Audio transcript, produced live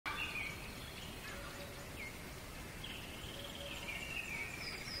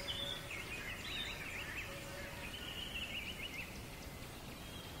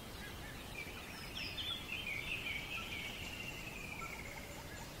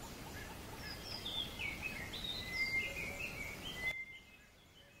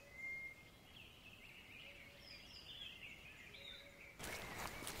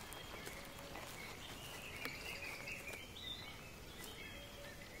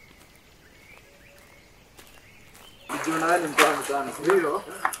Unajiona ni mtamu sana, ndio?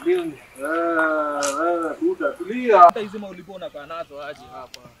 Ndio. Buda tulia. Hata hizo ulikuwa unakaa nazo aje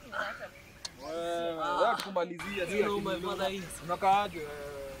hapa. Wewe tukumalizia sasa. You know my father is. Unakaaje?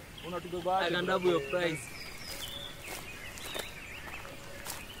 Unatubebaje? I can double your price.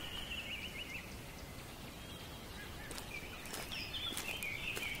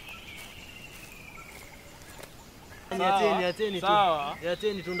 Yateni tu.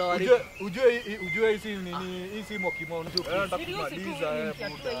 Yateni tundawaribu. Ujue hizi nini? Hizi mokimo unajua. Nataka kumaliza buda.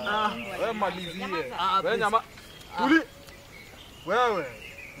 Wewe malizie. Wewe nyama. Tuli. Wewe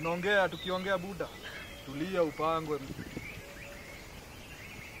unaongea tukiongea buda. Tulia upangwe.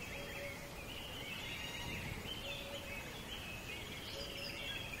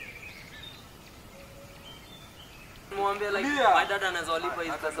 Muambie like my dad anaweza walipa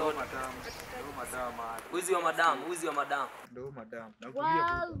hizo pesa zote. Uzi wa madam. Ndio madam.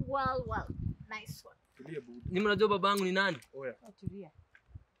 Well. Nice one. Tulia buda. Ni mnajua babangu ni nani? Oya. Tulia.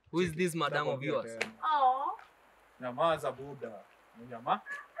 Who is this madam of yours? Oh. Nyamaza buda.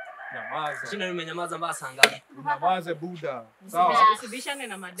 Nyamaza. Shina nimenyamaza mbaya saa ngapi? Nyamaze buda. Sawa. Usibishane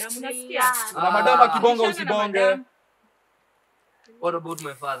na madam, unasikia? Na madam akibonga usibonge. What about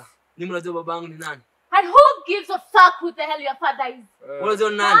my father? Ni mnajua babangu ni nani? And who gives a fuck who the hell your father is? Unajua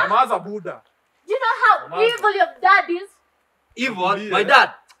nani? Nyamaza buda. Do you know how evil your dad is? Evil? My dad?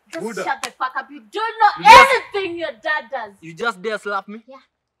 Just Buddha. shut the fuck up. You don't know anything your dad does. You just dare slap me? Yeah.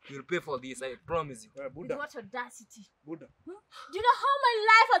 You'll pay for this, I promise you. With Buda. what audacity. Buda. Do you know how my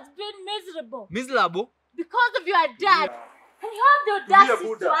life has been miserable? Miserable? Because of your dad. And you have the audacity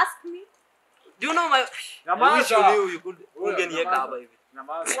Buddha. to ask me? Do you know my... I wish you knew you could ungenieka hapa hivi.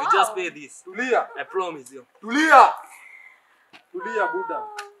 Nyamaza. You just pay this. Tulia. I promise you. Tulia. Tulia buda.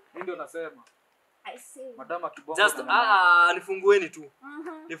 Mimi ndio nasema. I see. Madam akibonga. Just nifungueni tu.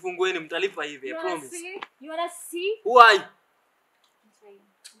 Nifungueni mtalipa hivi, I promise. You wanna see? Who are you?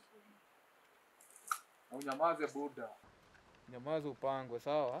 Unyamaze buda. Nyamaza upangwe,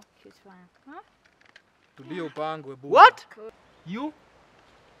 sawa? Which one? Huh? Tulia upangwe buda. What? You?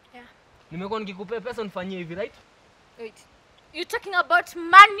 Yeah. Nimekuwa nikikupea pesa unifanyie hivi, right? Wait. You talking about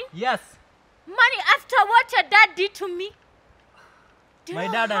money? Yes. Money after what your dad did to me? Do you My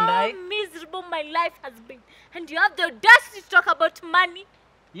know dad and how I- miserable my life has been? And you have the audacity to talk about money?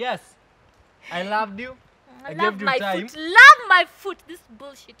 Yes. I loved you. I love gave you my time. foot. Love my foot. This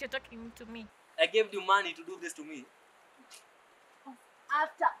bullshit you're talking to me. I gave you money to do this to me.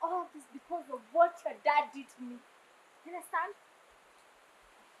 After all this, because of what your dad did to me. You understand?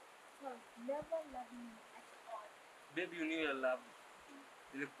 Well, never love me at all. Baby, you knew I loved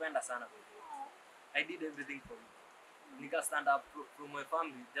you. Nilikupenda sana baby. I did everything for you. Nika stand up from my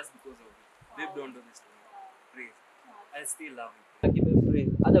family just because of you. Babe, don't do this to me. Please. I still love you. Babe,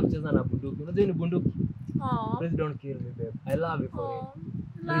 please. Acha kucheza na bunduki. Unajua ni bunduki? Aww. Please don't kill me, babe. I love you for real.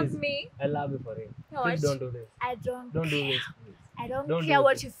 Love Please. me. I love you for real. No, Please don't do this. I don't Don't do care. this, please. I don't Don't care do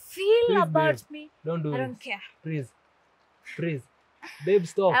what this. you feel Please, about babe. me. Don't do I this. don't care. Please. Please. Babe,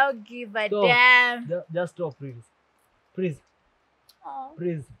 stop. I don't give a Stop. damn. Just stop, please. Please. Oh.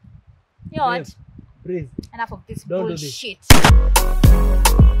 Please. You know what? Babe, please. Enough of this Don't do this. bullshit.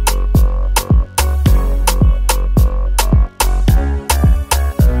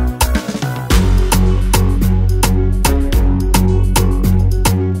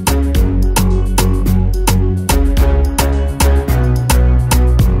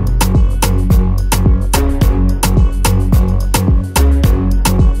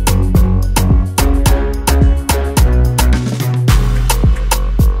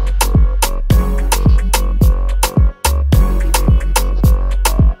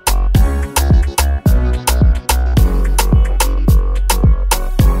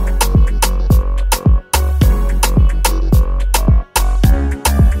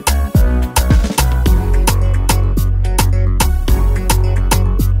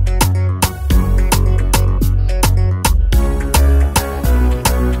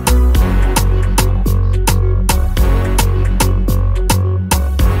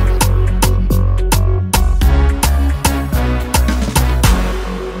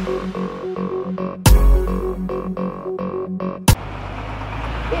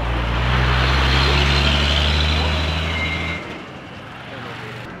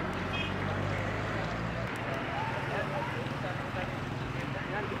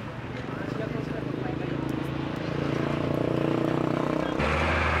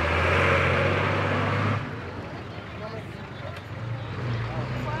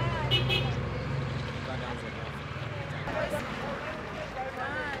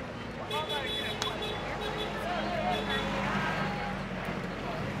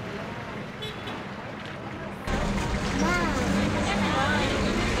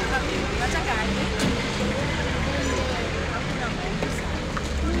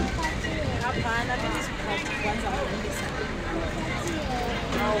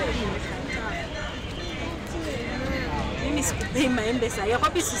 nimekataa. Mimi sikupei maembe sasa. Yako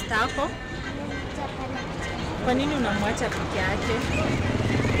wapi sister yako? Kwa nini unamwacha peke yake?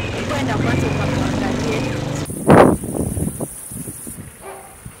 Kwenda kwanza ukamwangalie.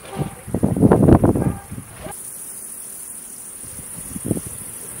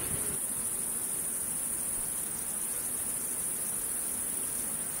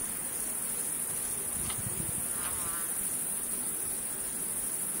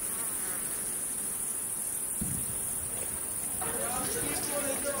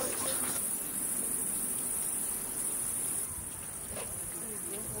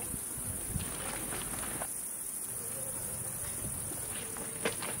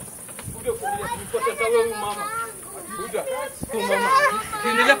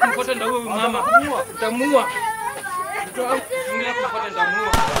 Endelea kumfuata ndio huyo mama. Utamua. Endelea kumfuata ndio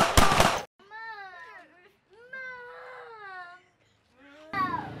muua.